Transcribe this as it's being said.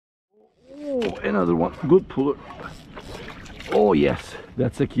Oh, another one. Good puller. Oh yes,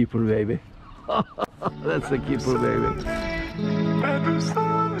 that's a keeper, baby. That's a keeper, baby.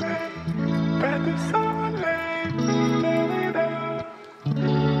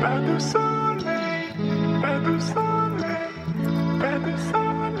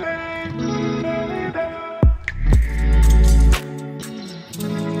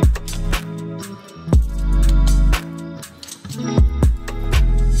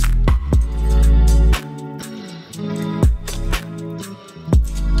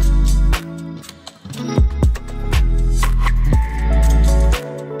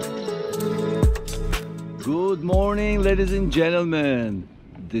 Good morning, ladies and gentlemen.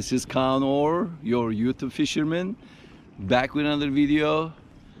 This is Connor, your YouTube fisherman, back with another video.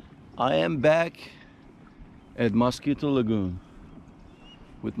 I am back at Mosquito Lagoon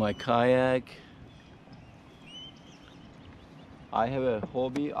with my kayak. I have a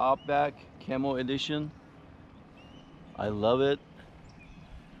Hobie Outback Camo Edition. I love it.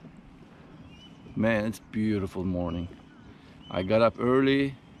 Man, it's beautiful morning. I got up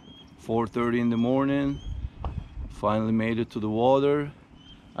early, 4:30 in the morning. Finally made it to the water.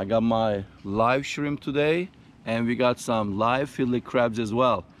 I got my live shrimp today, and we got some live fiddler crabs as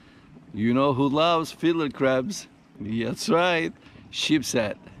well. You know who loves fiddler crabs? That's right,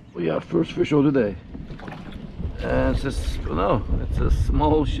 Sheepshead. We got first fish of the day, and it's a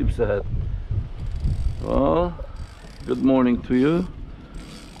small Sheepshead. Well, good morning to you.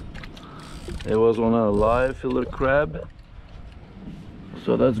 It was on a live fiddler crab,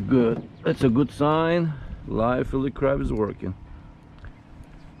 so that's good. That's a good sign. Live fiddler crab is working.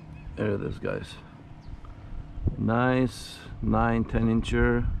 There it is, guys. Nice 9-10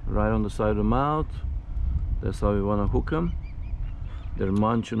 incher right on the side of the mouth. That's how we want to hook them. They're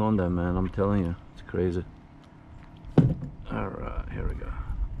munching on them, man. I'm telling you, it's crazy. All right, here we go.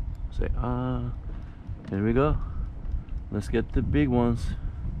 Say here we go. Let's get the big ones.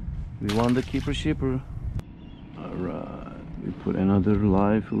 We want the keeper shipper. All right, we put another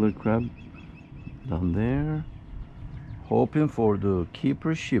live fiddler crab down there, hoping for the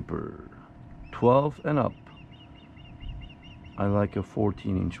keeper shipper, 12 and up. I like a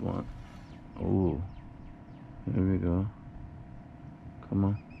 14-inch one. Oh, there we go. Come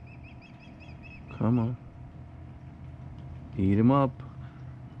on, come on, eat them up.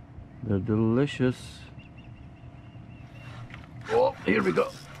 They're delicious. Oh, here we go,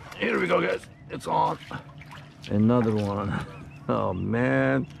 guys. It's on. Another one. Oh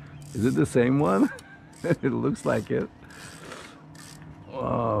man, is it the same one? It looks like it.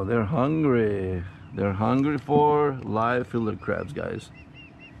 Wow, they're hungry. They're hungry for live fiddler crabs, guys.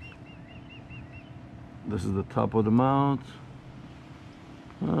 This is the top of the mouth.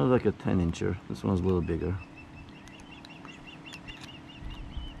 Like a 10-incher. This one's a little bigger.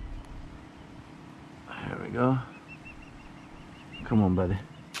 There we go. Come on, buddy.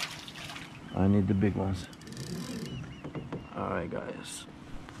 I need the big ones. Alright, guys.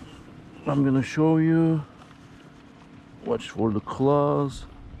 I'm gonna show you. Watch for the claws.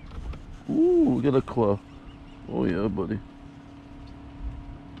 Ooh, look at the claw. Oh yeah, buddy.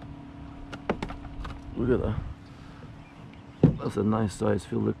 Look at that. That's a nice size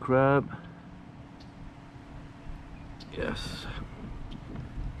fiddler crab. Yes.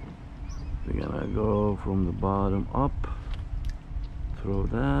 We're gonna go from the bottom up. Throw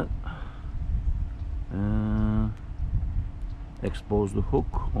that. And expose the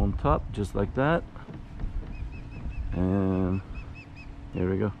hook on top, just like that. And here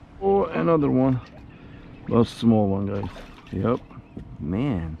we go. Oh, another one. A small one, guys. Yep.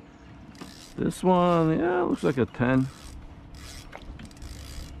 Man, this one, yeah, looks like a 10,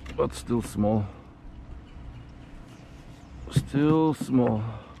 but still small. Still small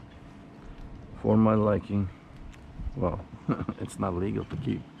for my liking. Well, it's not legal to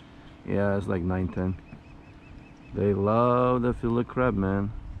keep. Yeah, it's like 9-10. They love the fiddler crab,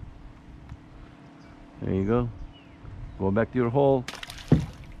 man. There you go. Go back to your hole.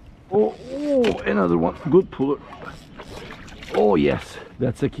 Oh, another one. Good puller. Oh yes,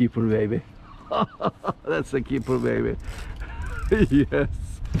 that's a keeper, baby. That's a keeper, baby. Yes.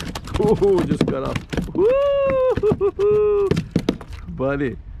 Oh, just got up. Woo!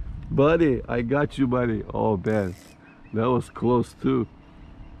 Buddy, I got you, buddy. Oh man, that was close too.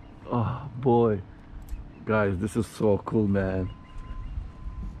 Oh boy, guys, this is so cool, man.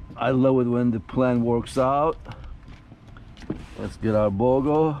 I love it when the plan works out. Let's get our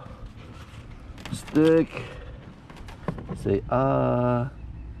BOGO stick. Say There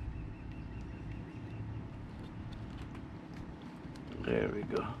we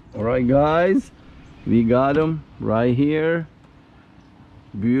go. All right, guys, we got them right here.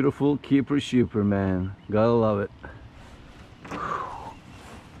 Beautiful keeper sheeper, man. Gotta love it.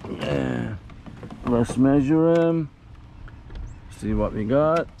 Yeah. Let's measure him. See what we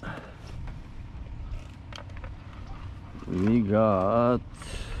got. We got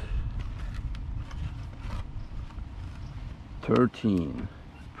 13.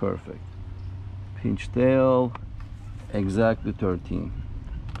 Perfect. Pinch tail, exactly 13.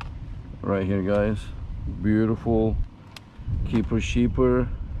 Right here, guys. Beautiful keeper sheeper.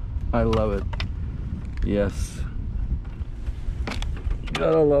 I love it. Yes.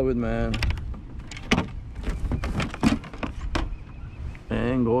 Gotta love it, man.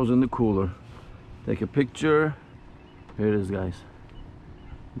 And goes in the cooler. Take a picture. Here it is, guys.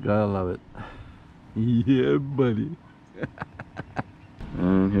 Gotta love it. Yeah, buddy.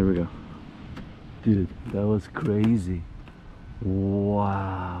 And here we go. Dude, that was crazy.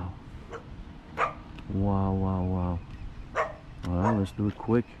 Wow. Wow, wow, wow. Alright, let's do it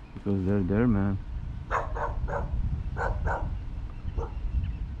quick because they're there, man.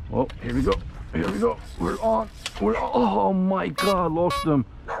 Oh, here we go. Here we go. We're on. We're on. Oh my God, lost them.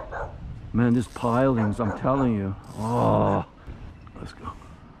 Man, these pilings, I'm telling you. Oh, let's go.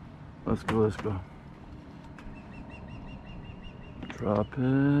 Let's go, let's go. Drop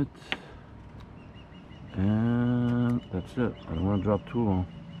it. And that's it. I don't want to drop too long.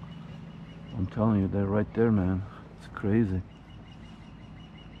 I'm telling you, they're right there, man. It's crazy.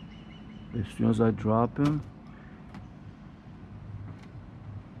 As soon as I drop him,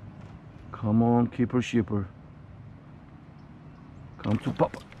 come on, keeper sheeper. Come to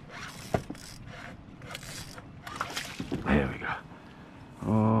Papa. There we go.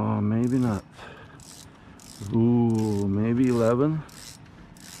 Oh, maybe not. Ooh, maybe 11.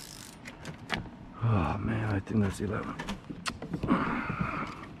 Oh man, I think that's 11.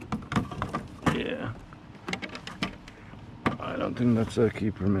 Yeah. I don't think that's a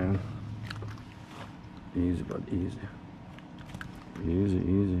keeper, man. Easy, but easy. Easy,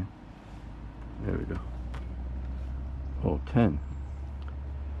 easy. There we go. Oh, 10.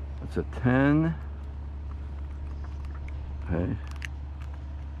 That's a 10. Okay.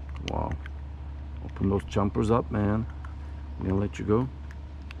 Wow. Open those jumpers up, man. I'm gonna let you go.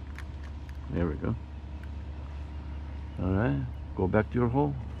 There we go. Alright. Go back to your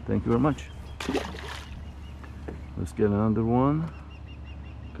hole. Thank you very much. Let's get another one.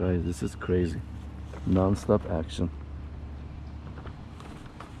 Guys, this is crazy. Non-stop action.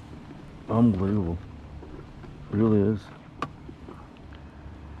 Unbelievable. Really is.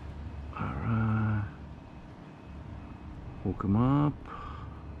 Alright. Hook him up.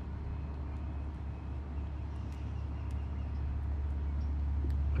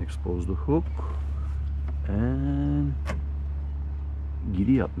 Expose the hook. And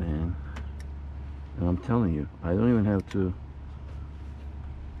giddy up, man. And I'm telling you, I don't even have to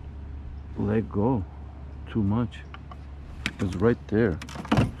let go too much. It's right there.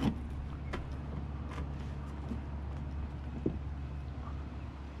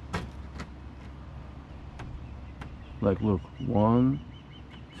 Like, look, 1,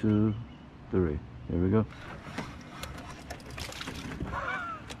 2, 3. Here we go.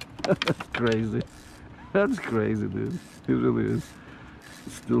 That's crazy. That's crazy, dude. It really is.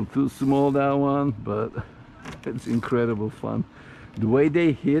 Still too small, that one, but it's incredible fun. The way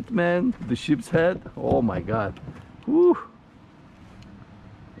they hit, man, the Sheepshead, oh my God. Woo.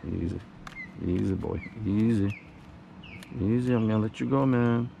 Easy. Easy, boy. Easy. Easy, I'm gonna let you go,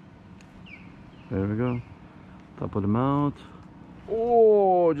 man. There we go. Top of the mouth.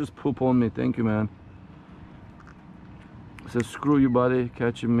 Oh, just poop on me. Thank you, man. It says, screw you, buddy,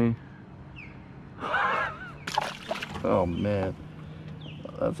 catching me. Oh, man.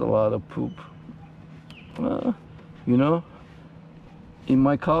 That's a lot of poop. You know, in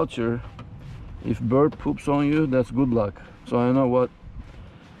my culture, if bird poops on you, that's good luck. So I know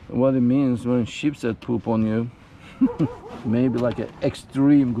what it means when sheepshead poop on you. Maybe like an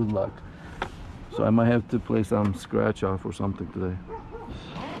extreme good luck. So I might have to play some scratch off or something today.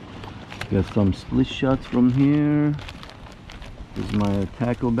 Get some split shots from here. This is my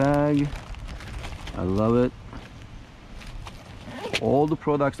tackle bag. I love it. All the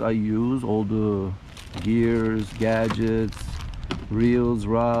products I use, all the gears, gadgets, reels,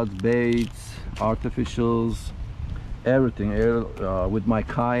 rods, baits, artificials, everything. With my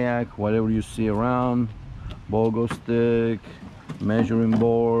kayak, whatever you see around, BOGO stick, measuring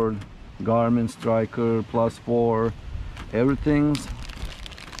board, Garmin Striker +4, everything's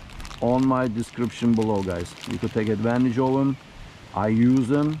on my description below, guys. You could take advantage of them. I use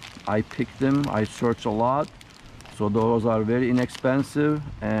them, I pick them, I search a lot. So those are very inexpensive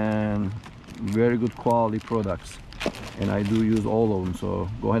and very good quality products. and I do use all of them, so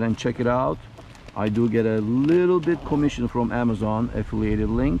go ahead and check it out. I do get a little bit commission from Amazon affiliated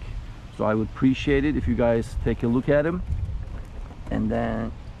link, so I would appreciate it if you guys take a look at them and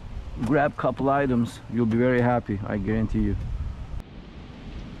then grab a couple items. You'll be very happy, I guarantee you.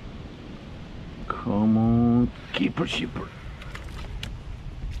 Come on, keeper sheeper.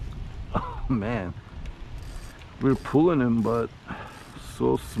 Oh man, we're pulling him, but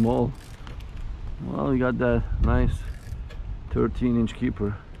so small. Well, we got that nice 13-inch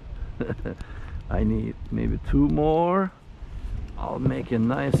keeper. I need maybe 2 more. I'll make a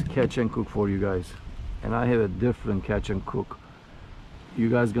nice catch and cook for you guys, and I have a different catch and cook. You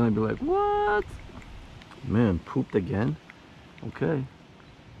guys gonna be like, what? Man, pooped again? Okay,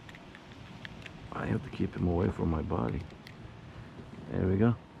 I have to keep him away from my body. There we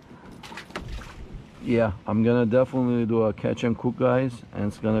go. Yeah, I'm gonna definitely do a catch and cook, guys, and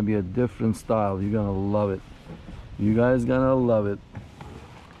it's gonna be a different style. You're gonna love it. You guys gonna love it.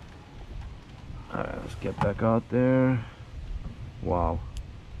 All right, let's get back out there. Wow,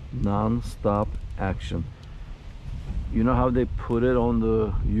 non-stop action. You know how they put it on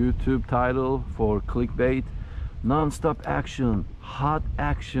the YouTube title for clickbait? Non-stop action, hot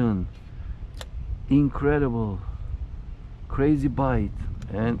action, incredible, crazy bite.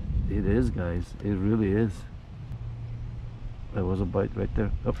 And it is, guys, it really is. There was a bite right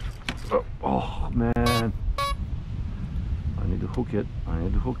there. Oh man, I need to hook it. I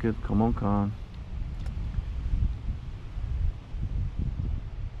need to hook it. Come on, Con.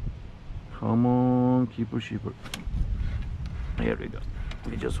 Come on, keeper sheeper. Here we go.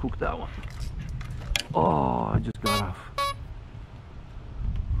 We just hooked that one. Oh, I just got off.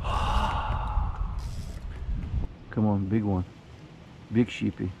 Come on, big one. Big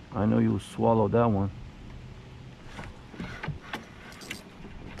sheepy. I know you'll swallow that one.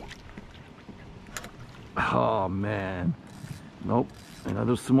 Oh man. Nope.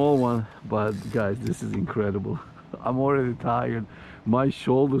 Another small one. But guys, this is incredible. I'm already tired. My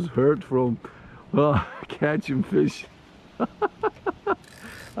shoulders hurt from catching fish.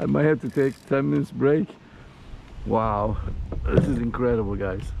 I might have to take a 10 minutes break. Wow, this is incredible,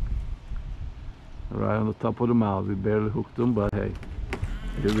 guys. Right on the top of the mouth. We barely hooked him, but hey,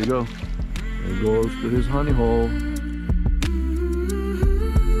 here we go. It goes to his honey hole.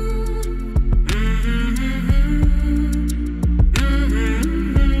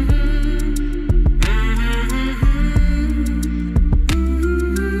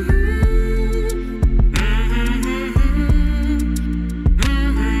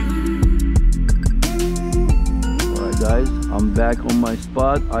 Back on my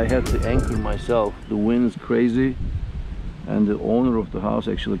spot. I had to anchor myself. The wind's crazy, and the owner of the house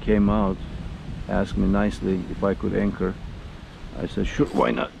actually came out, asked me nicely if I could anchor. I said sure, why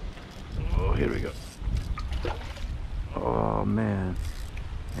not. Oh, here we go. Oh man,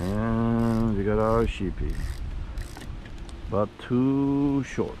 and we got our sheepy, but too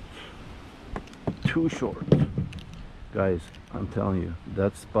short, guys. I'm telling you,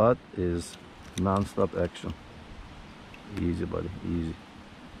 that spot is non-stop action. Easy, buddy, easy.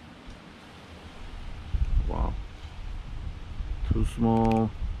 Wow, too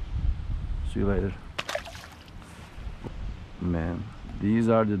small. See you later. Man, these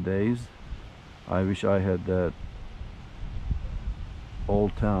are the days I wish I had that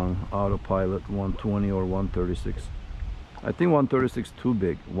Old Town autopilot 120 or 136. I think 136 too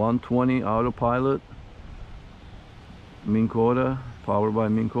big. 120 autopilot Minn Kota, powered by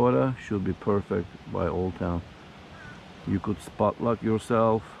Minn Kota, should be perfect by Old Town. You could spot lock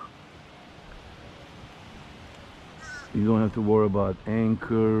yourself. You don't have to worry about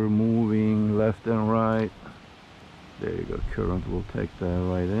anchor moving left and right. There you go. Current will take that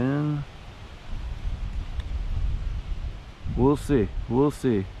right in. We'll see. We'll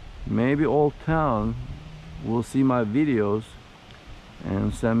see. Maybe Old Town will see my videos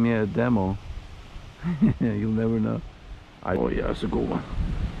and send me a demo. You'll never know. Oh yeah, that's a good one.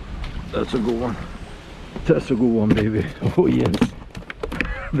 That's a good one. That's a good one, baby. Oh yes,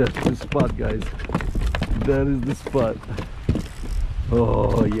 that's the spot, guys. That is the spot.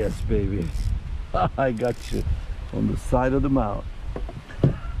 Oh yes, baby. I got you on the side of the mouth.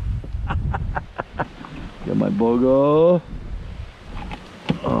 Got my bogo.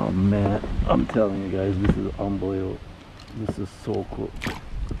 Oh man, I'm telling you guys, this is unbelievable. This is so cool.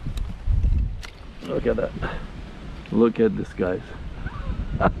 Look at that. Look at this, guys.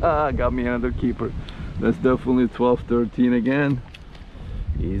 Got me another keeper. That's definitely 12, 13 again.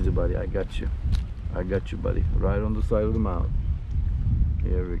 Easy, buddy. I got you. I got you, buddy. Right on the side of the mouth.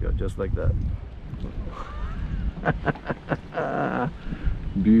 Here we go. Just like that.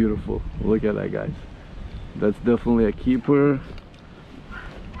 Beautiful. Look at that, guys. That's definitely a keeper.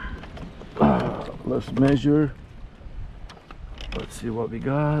 Let's measure. Let's see what we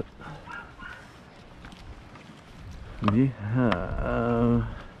got. We have,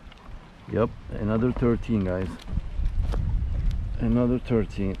 yep, another 13, guys. Another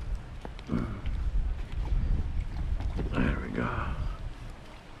 13. There we go.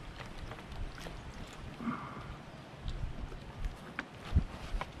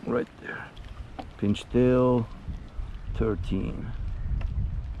 Right there. Pinch tail, 13.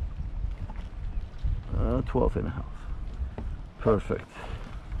 12 and a half. Perfect.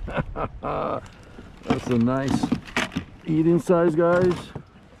 That's a nice eating size, guys.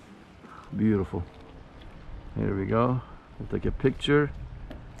 Beautiful. Here we go. We'll take a picture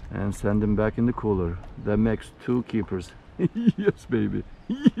and send them back in the cooler. That makes 2 keepers. Yes, baby.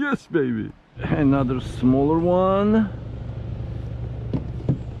 Yes, baby. Another smaller one.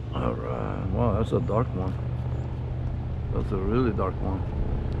 All right. Wow, that's a dark one. That's a really dark one.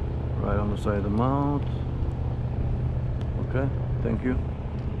 Right on the side of the mouth. Okay, thank you.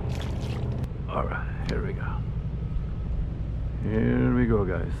 All right, here we go. Here we go,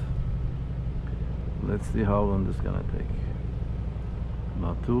 guys. Let's see how long this is gonna take.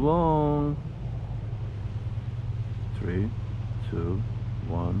 Not too long. 3, 2,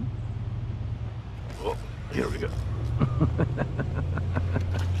 1. Oh, here we go.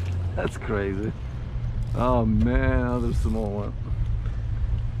 That's crazy. Oh man, another small one.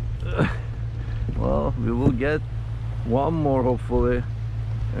 Well, we will get one more, hopefully.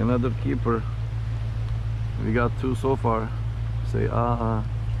 Another keeper. We got 2 so far. Say ah.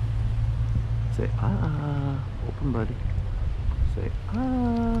 Say ah. Open, buddy. Say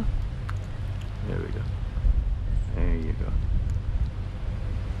ah. There we go. There you go.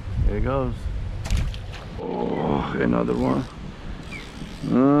 There it goes. Oh, another one.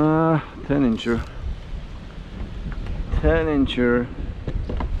 10-incher. 10-incher.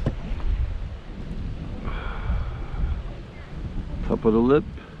 Top of the lip.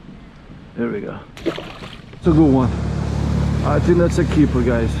 There we go. It's a good one. I think that's a keeper,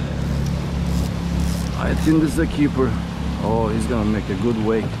 guys. I think this is a keeper. Oh, he's gonna make a good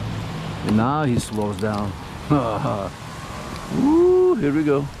wake. And now he slows down. Woo, here we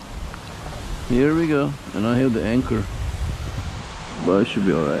go. Here we go. And I have the anchor. But it should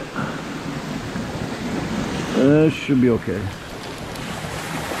be alright. It should be okay.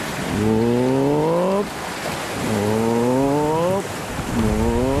 Whoop. Whoop.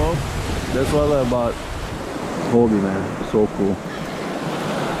 Whoop. That's what I like about Hobie, man. So cool.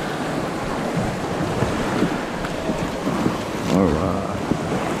 Alright.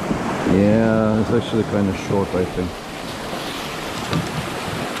 Yeah, it's actually kind of short, I think.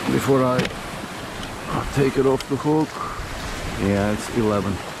 Before I take it off the hook. Yeah, it's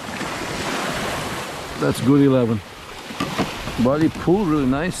 11. That's good 11. Body pull really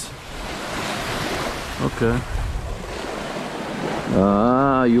nice. Okay.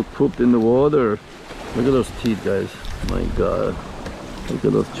 Ah, you pooped in the water. Look at those teeth, guys. My God. Look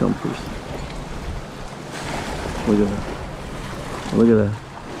at those chompers. Look at that. Look at that.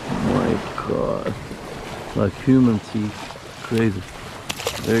 My God. Like human teeth. Crazy.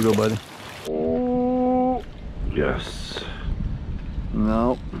 There you go, buddy. Oh, yes.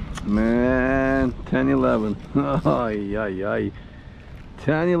 No, man. 10, 11. Ay, ay, ay.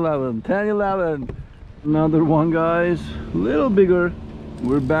 10, 11. 10, 11. Another one, guys. A little bigger.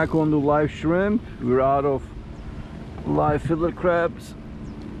 We're back on the live shrimp. We're out of live fiddler crabs.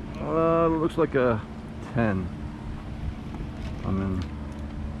 Looks like a 10. I mean,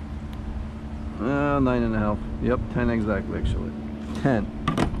 9.5. Yep, 10 exactly, actually. 10.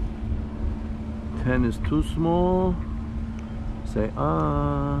 10 is too small. Say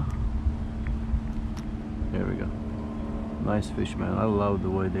ah. There we go. Nice fish, man. I love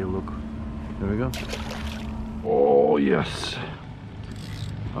the way they look. There we go. Oh yes.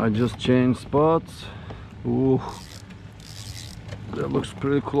 I just changed spots. Ooh, that looks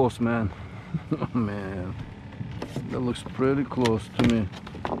pretty close, man. Oh man, that looks pretty close to me.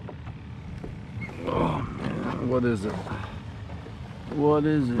 Oh man, what is it? What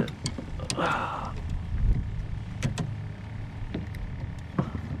is it?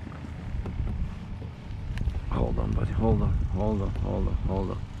 Hold on, buddy. Hold on. Hold on. Hold on.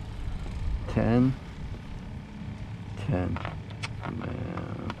 Hold on. 10. 10.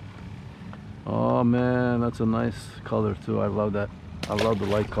 Man. Oh man, that's a nice color too. I love that. I love the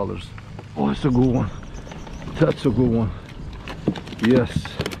light colors. Oh, it's a good one. That's a good one. Yes.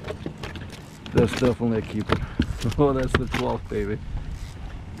 That's definitely a keeper. Oh, that's the 12, baby.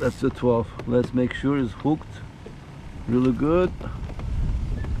 That's the 12. Let's make sure it's hooked really good.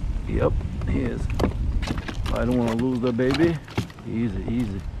 Yep, he is. I don't want to lose the baby. Easy,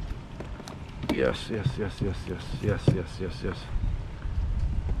 easy. Yes, yes, yes, yes, yes, yes, yes, yes, yes.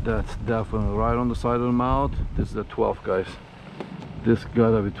 That's definitely right on the side of the mouth. This is the 12th, guys. This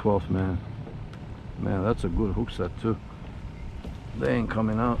gotta be 12th, man. Man, that's a good hook set too. They ain't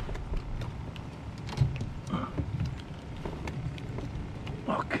coming out.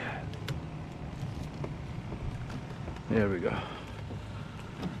 Okay. There we go.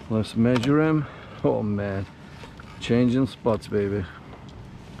 Let's measure him. Oh man, changing spots, baby.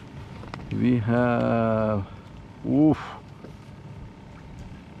 We have, oof,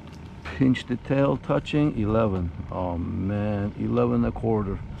 pinch the tail touching, 11. Oh man, 11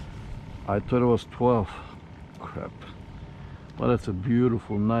 1/4. I thought it was 12. Crap. Well, that's a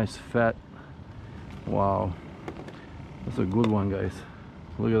beautiful, nice, fat. Wow, that's a good one, guys.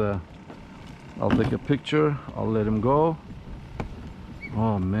 Look at that. I'll take a picture. I'll let him go.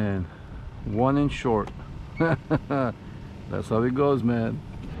 Oh man, 1 inch short. That's how it goes, man.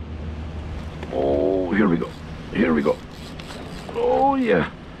 Oh, here we go. Here we go. Oh yeah,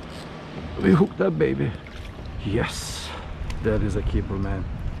 we hooked that baby. Yes, that is a keeper, man.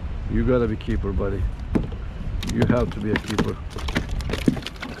 You gotta be keeper, buddy. You have to be a keeper.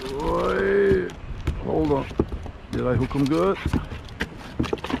 Wait, hold on. Did I hook him good?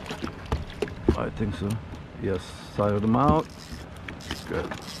 I think so. Yes, side of the mouth. Good.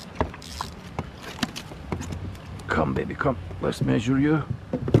 Come, baby, come. Let's measure you.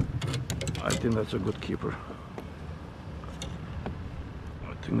 I think that's a good keeper.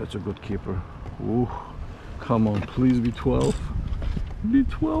 I think that's a good keeper. Ooh, come on, please be 12. Be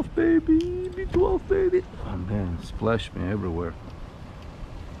 12, baby. Be 12, baby. Oh man, splashed me everywhere.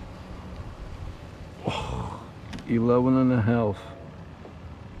 Oh, 11 1/2.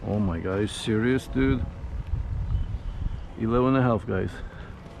 Oh my god, are you serious, dude? 11 1/2, guys.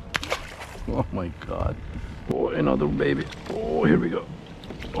 Oh my god. Oh, another baby. Oh, here we go.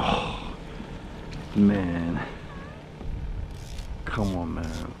 Oh man, come on,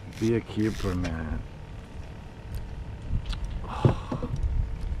 man. Be a keeper, man. Oh.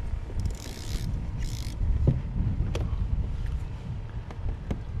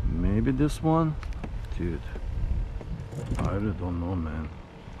 Maybe this one, dude. I really don't know, man.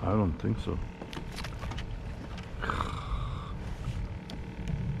 I don't think so.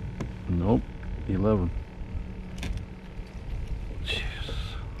 Nope, 11. Jeez.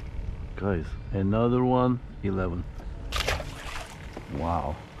 Guys, another one, 11.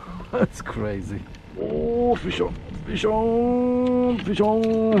 Wow, that's crazy. Oh, fish on, fish on, fish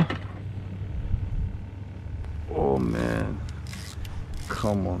on. Oh man,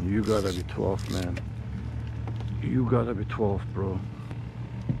 come on, you gotta be 12, man. You gotta be 12, bro.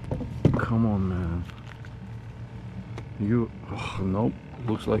 Come on, man. You, oh, nope,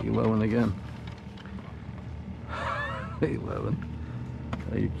 looks like 11 again. 11.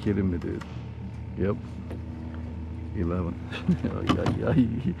 Are you kidding me, dude? Yep, 11.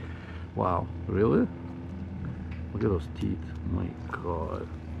 Wow, really? Look at those teeth. My god.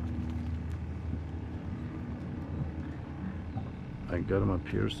 I got them a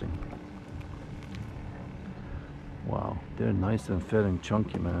piercing. Wow, they're nice and fat and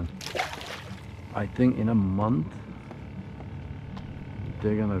chunky, man. I think in a month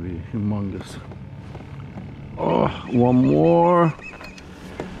they're gonna be humongous. Oh, one more.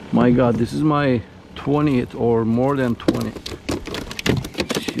 My god, this is my 20th or more than 20.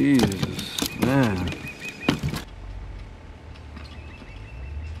 Jesus, man.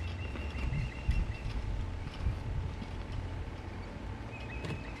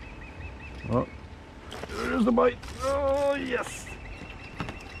 Oh, there's the bite. Oh, yes.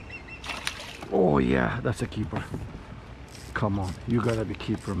 Oh, yeah, that's a keeper. Come on, you gotta be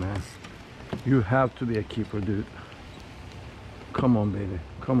keeper, man. You have to be a keeper, dude. Come on, baby,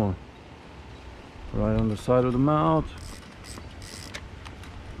 come on. Right on the side of the mouth.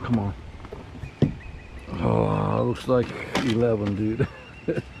 Come on. Oh, looks like 11, dude.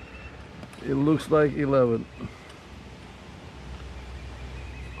 It looks like 11.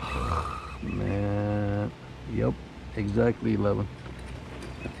 Man, yep, exactly 11.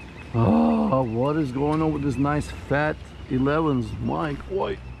 Oh, what is going on with this nice fat 11s? Mike,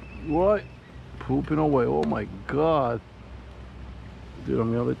 what? Pooping away. Oh my god. Dude,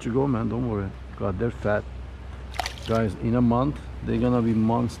 I'm gonna let you go, man. Don't worry. God, they're fat. Guys, in a month, they're gonna be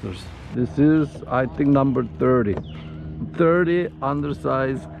monsters. This is, I think, number 30. 30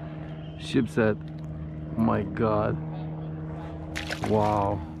 undersized sheepshead. Oh my god.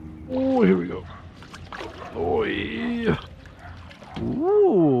 Wow. Oh, here we go. Oh, yeah.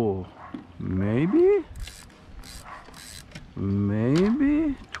 Ooh. Maybe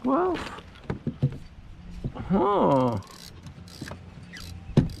 12. Huh.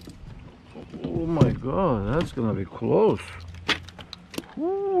 Oh my god, that's gonna be close.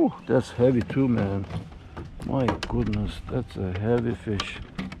 Ooh, that's heavy too, man. My goodness, that's a heavy fish.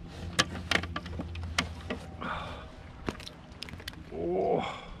 Oh,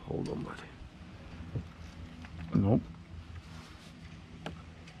 hold on, buddy. Nope.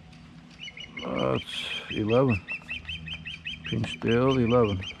 That's 11. Pinch tail,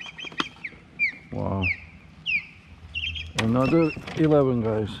 11. Wow. Another 11,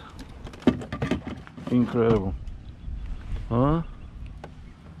 guys. Incredible. Huh?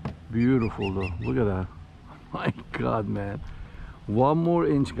 Beautiful though. Look at that. My god, man. One more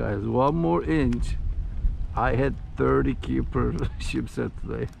inch, guys. One more inch. I had 30 keeper sheepshead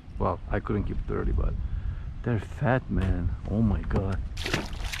today. Well, I couldn't keep 30, but they're fat, man. Oh my god.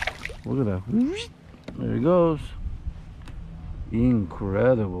 Look at that. There he goes.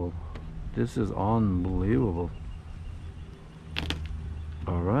 Incredible. This is unbelievable.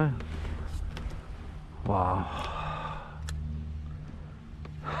 All right. Wow.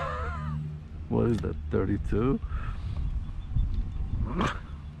 What is that, 32?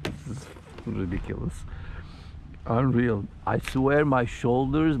 This is ridiculous. Unreal. I swear my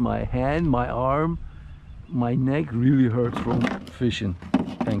shoulders, my hand, my arm, my neck really hurts from fishing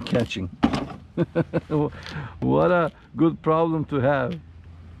and catching. What a good problem to have.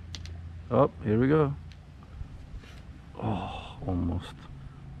 Oh, here we go. Oh, almost.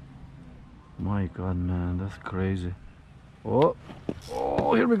 My god, man, that's crazy. Oh,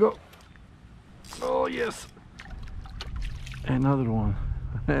 oh, here we go. Oh yes, another one.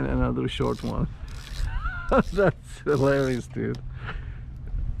 And another short one. That's hilarious, dude.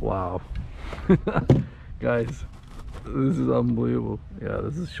 Wow. Guys, this is unbelievable. Yeah,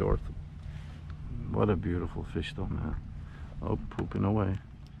 this is short. What a beautiful fish though, man. Oh, pooping away.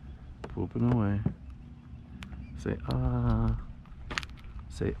 Pooping away. Say ah.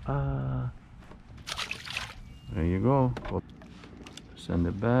 Say ah. There you go. Oh, send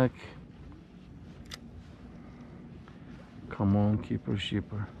it back. Come on, keeper,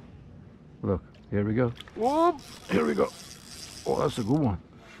 sheeper. Look, here we go. Whoop, here we go. Oh, that's a good one.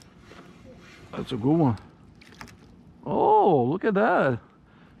 That's a good one. Oh, look at that.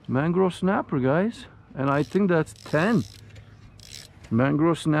 Mangrove snapper, guys. And I think that's 10.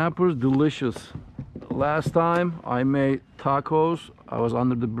 Mangrove snappers, delicious. Last time I made tacos, I was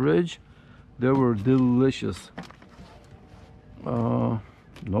under the bridge. They were delicious.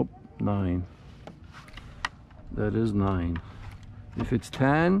 Nope, 9. That is 9. If it's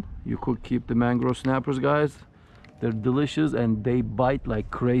 10, you could keep the mangrove snappers, guys. They're delicious and they bite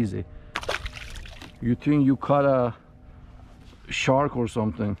like crazy. You think you caught a shark or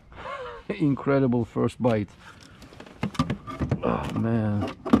something. Incredible first bite. Oh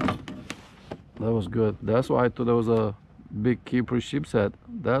man, that was good. That's why I thought that was a big keeper sheepshead.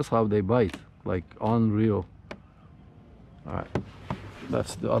 That's how they bite, like unreal. All right,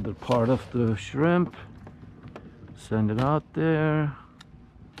 that's the other part of the shrimp. Send it out there.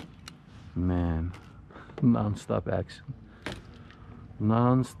 Man, non-stop action.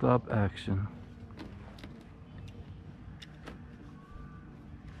 Non-stop action.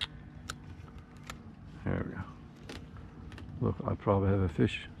 There we go. Look, I probably have a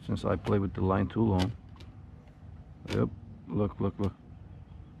fish since I play with the line too long. Yep. Look, look, look.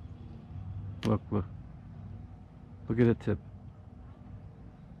 Look, look. Look at the tip.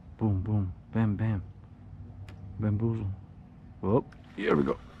 Boom, boom, bam, bam. Bamboozle. Well, here we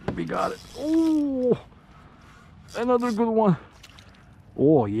go. We got it. Oh, another good one.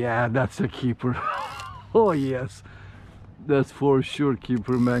 Oh yeah, that's a keeper. Oh yes, that's for sure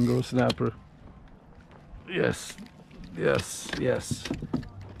keeper mangrove snapper. Yes, yes, yes,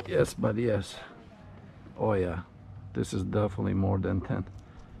 yes, buddy, yes. Oh yeah, this is definitely more than 10.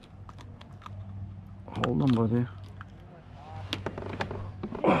 Hold on, buddy.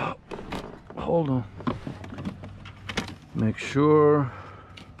 Oh, hold on. Make sure.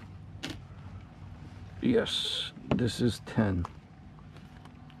 Yes, this is 10.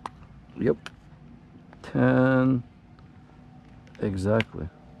 Yep, 10 exactly.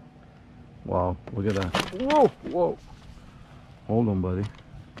 Wow, look at that. Whoa, whoa. Hold on, buddy.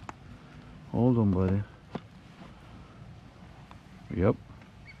 Hold on, buddy. Yep.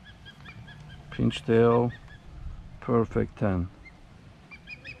 Pinch tail, perfect 10.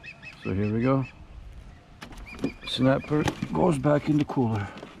 So here we go. Snapper goes back in the cooler.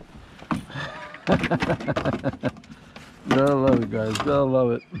 Gotta love it, guys. Gotta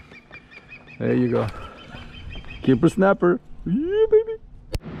love it. There you go. Keeper snapper. Yeah, baby.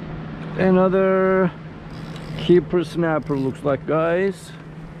 Another keeper snapper looks like, guys.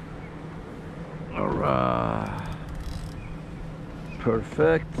 All right,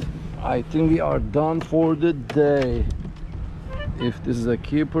 perfect. I think we are done for the day. If this is a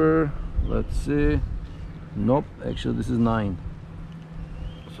keeper, let's see. Nope, actually this is 9.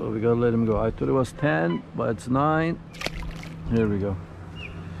 So we gotta let him go. I thought it was 10, but it's 9. Here we go.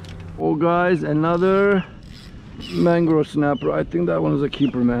 Oh guys, another mangrove snapper. I think that one is a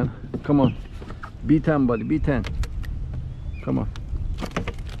keeper, man. Come on, B10 buddy, B10. Come on,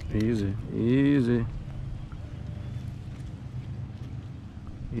 easy, easy,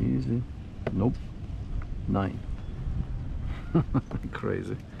 easy. Nope, 9.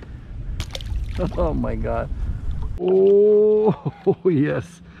 Crazy. Oh my god. Oh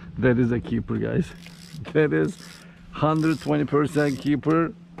yes, that is a keeper, guys. That is 120%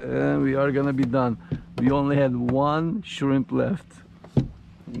 keeper, and we are gonna be done. We only had 1 shrimp left.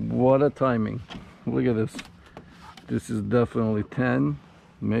 What a timing. Look at this. This is definitely 10,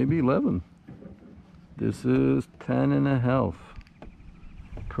 maybe 11. This is 10 and a half.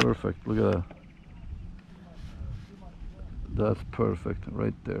 Perfect. Look at that. That's perfect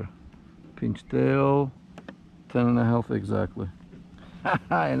right there. Pinch tail, 10 and a half exactly.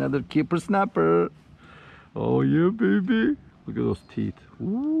 Another keeper snapper. Oh yeah, baby. Look at those teeth.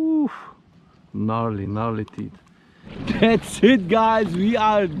 Ooh, gnarly, gnarly teeth. That's it, guys. We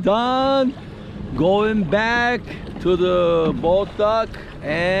are done. Going back to the boat dock,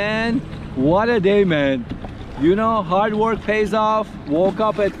 and what a day, man. You know, hard work pays off. Woke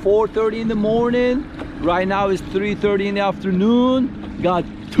up at 4:30 in the morning. Right now it's 3:30 in the afternoon. Got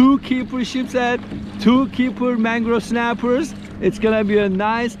 2 keeper sheepshead, 2 keeper mangrove snappers. It's gonna be a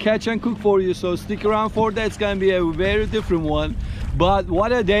nice catch and cook for you, so stick around for that. It's gonna be a very different one. But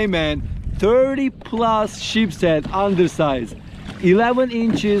what a day, man. 30 plus sheepshead, undersized, 11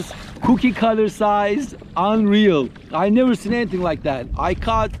 inches, cookie cutter size, unreal. I never seen anything like that. I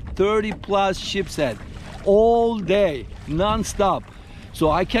caught 30 plus sheepshead all day, non-stop. So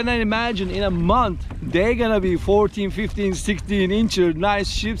I cannot imagine in a month they're gonna be 14, 15, 16 inches nice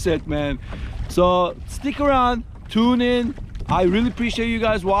sheepshead, man. So stick around, tune in. I really appreciate you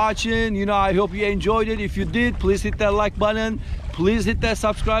guys watching. You know, I hope you enjoyed it. If you did, please hit that like button. Please hit that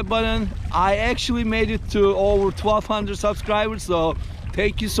subscribe button. I actually made it to over 1,200 subscribers, so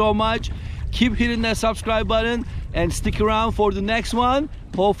thank you so much. Keep hitting that subscribe button and stick around for the next one.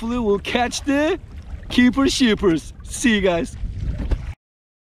 Hopefully we'll catch the keeper sheepers. See you guys.